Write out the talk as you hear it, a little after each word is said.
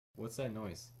What's that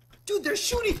noise? Dude, they're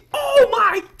shooting! Oh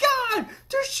my god!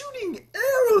 They're shooting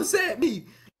arrows at me!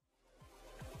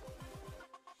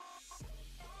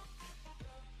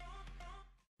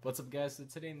 What's up guys, so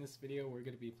today in this video we're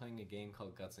going to be playing a game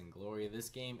called Guts and Glory. This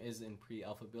game is in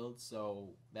pre-alpha build, so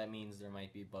that means there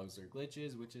might be bugs or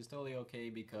glitches, which is totally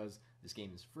okay because this game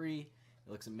is free.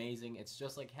 It looks amazing. It's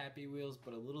just like Happy Wheels,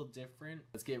 but a little different.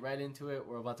 Let's get right into it.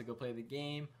 We're about to go play the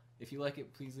game. If you like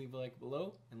it, please leave a like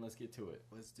below, and let's get to it.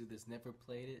 Let's do this. Never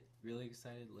played it. Really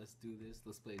excited. Let's do this.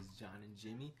 Let's play as John and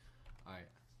Jimmy. Alright.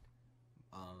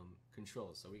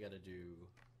 Controls. So we gotta do...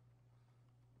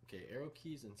 Okay, arrow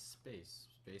keys and space.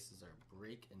 Spaces are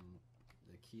break and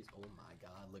the keys. Oh my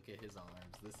god, look at his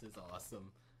arms. This is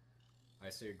awesome.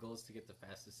 Alright, so your goal is to get the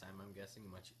fastest time, I'm guessing.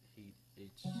 Alright,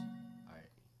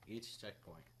 each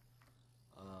checkpoint.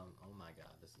 Oh my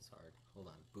god, this is hard. Hold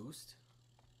on. Boost?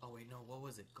 Oh wait, no, what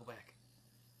was it? Go back.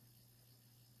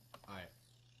 Alright.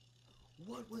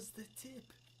 What was the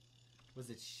tip?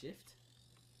 Was it shift?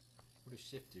 What does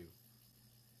shift do?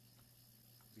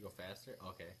 Does it go faster?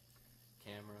 Okay.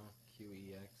 Camera,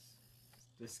 QEX.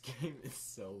 This game is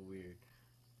so weird.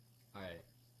 Alright.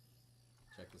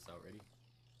 Check this out. Ready?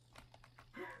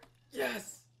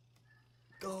 Yes!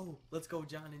 Go! Let's go,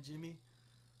 John and Jimmy.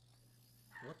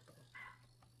 What the?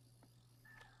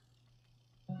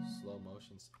 Slow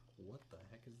motions. What the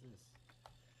heck is this?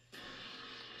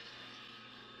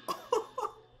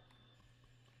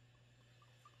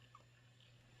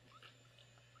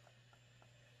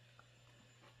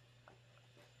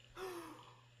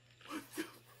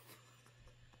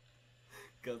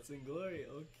 Guts and Glory,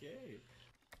 okay.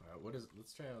 Alright,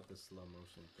 let's try out this slow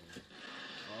motion thing.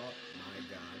 Oh my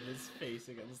god, his face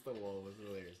against the wall was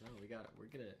hilarious. No, we got it. We're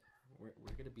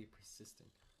gonna be persistent.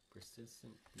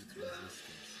 Persistent beats resistance.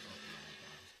 Oh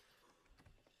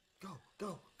my gosh. Go,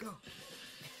 go, go!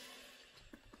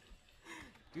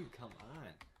 Dude, come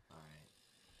on. Alright.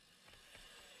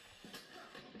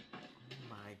 Oh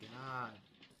my god.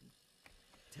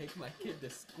 Take my kid to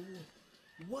school.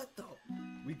 What the?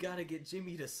 We gotta get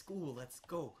Jimmy to school. Let's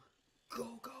go.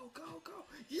 Go, go, go, go.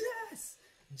 Yes!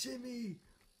 Jimmy!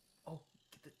 Oh,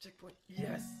 get the checkpoint.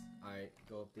 Yes! Alright,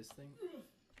 go up this thing.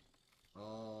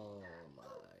 Oh my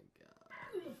god.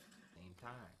 Same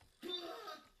time.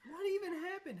 What even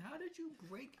happened? How did you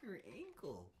break your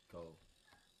ankle? Go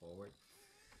forward.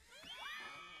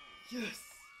 Yes!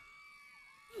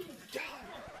 God!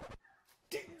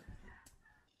 Damn!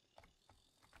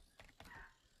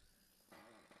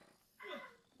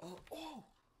 Oh, oh!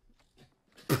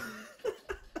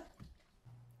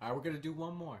 Alright, we're gonna do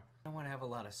one more. I don't want to have a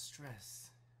lot of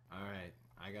stress. Alright,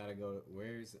 I gotta go.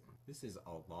 Where's... This is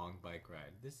a long bike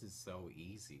ride. This is so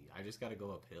easy. I just gotta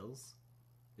go up hills?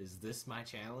 Is this my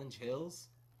challenge, hills?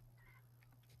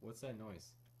 What's that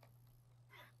noise?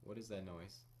 What is that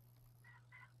noise?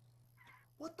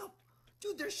 What the...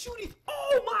 Dude, they're shooting...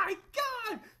 Oh my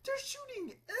god! They're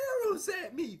shooting arrows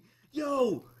at me!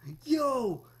 Yo!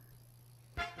 Yo!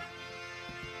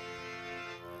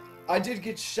 I did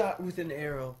get shot with an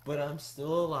arrow, but I'm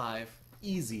still alive.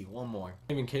 Easy, one more.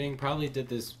 I'm even kidding, probably did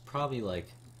this like,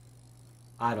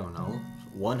 I don't know,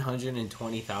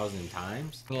 120,000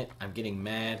 times. I'm getting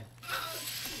mad.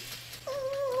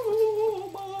 Oh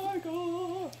my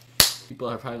god. People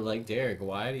are probably like, Derek,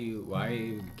 why are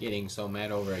you getting so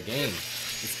mad over a game?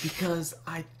 It's because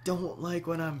I don't like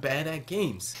when I'm bad at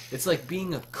games. It's like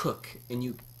being a cook and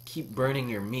you keep burning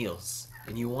your meals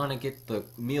and you want to get the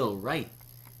meal right.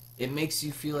 It makes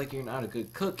you feel like you're not a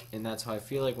good cook, and that's how I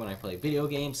feel like when I play video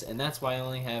games, and that's why I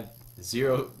only have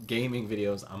 0 gaming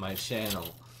videos on my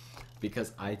channel,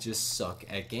 because I just suck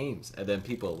at games, and then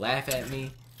people laugh at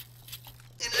me,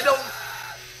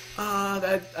 and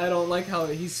I don't like how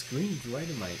he screamed right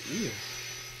in my ear.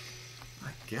 My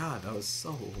god, that was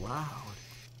so loud.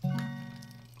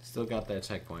 Still got that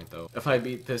checkpoint though. If I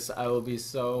beat this, I will be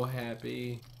so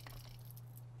happy.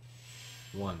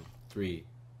 1, 3,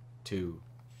 2,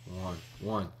 1,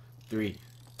 1, 3,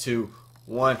 2,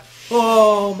 1.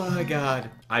 Oh my god.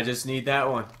 I just need that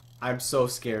one. I'm so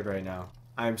scared right now.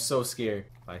 I'm so scared.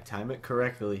 If I time it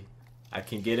correctly, I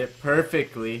can get it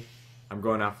perfectly. I'm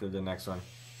going after the next one.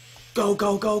 Go,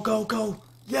 go, go, go, go.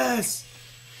 Yes.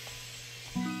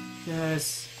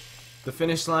 Yes. The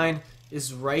finish line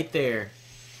is right there.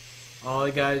 All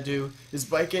I gotta do is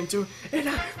bike into and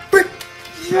I break.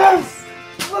 Yes.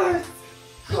 Let's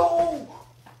go.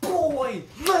 Boy,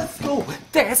 let's go!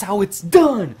 That's how it's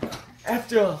done!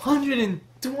 After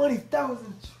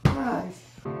 120,000 tries!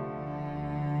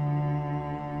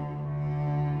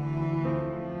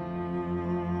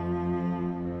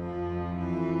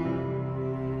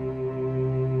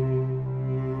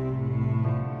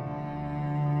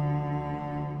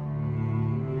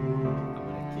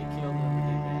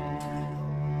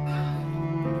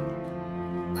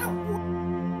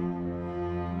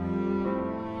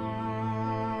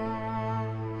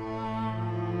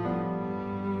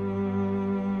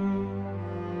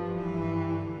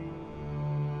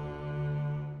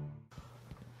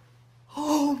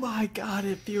 my god,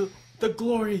 the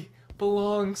glory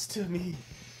belongs to me.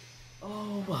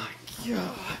 Oh my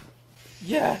god.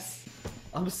 Yes!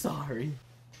 I'm sorry.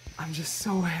 I'm just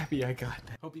so happy I got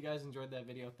that. Hope you guys enjoyed that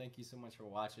video. Thank you so much for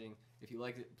watching. If you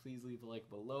liked it, please leave a like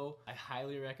below. I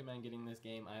highly recommend getting this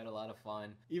game. I had a lot of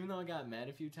fun. Even though I got mad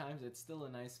a few times, it's still a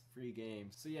nice free game.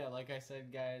 So yeah, like I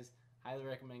said, guys, highly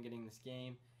recommend getting this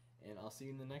game. And I'll see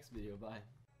you in the next video. Bye.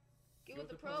 Get with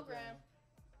the program.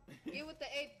 Get with the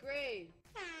 8th grade.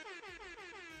 I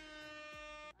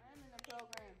am in the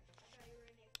program.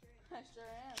 I sure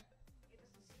am.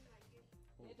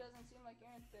 It doesn't seem like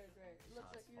you're in 3rd grade. It looks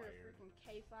like you're a freaking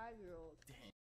K5-year-old.